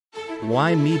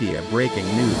Y Media breaking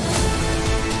news.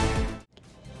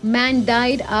 Man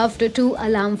died after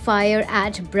 2-alarm fire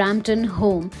at Brampton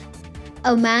home.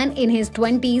 A man in his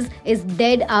 20s is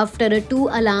dead after a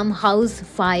 2-alarm house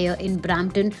fire in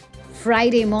Brampton.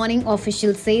 Friday morning,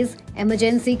 officials says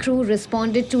emergency crew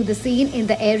responded to the scene in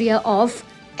the area of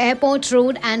Airport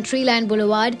Road and Treeline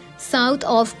Boulevard, south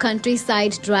of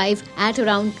Countryside Drive at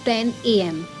around 10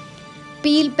 a.m.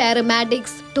 Peel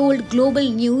paramedics told Global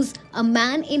News a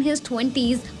man in his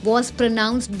 20s was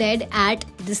pronounced dead at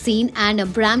the scene and a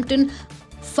Brampton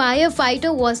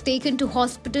firefighter was taken to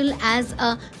hospital as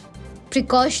a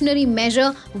precautionary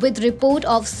measure with report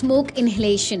of smoke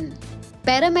inhalation.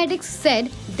 Paramedics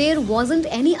said there wasn't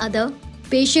any other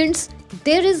patients.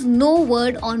 There is no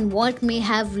word on what may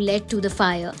have led to the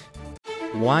fire.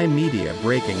 Y Media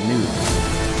breaking news.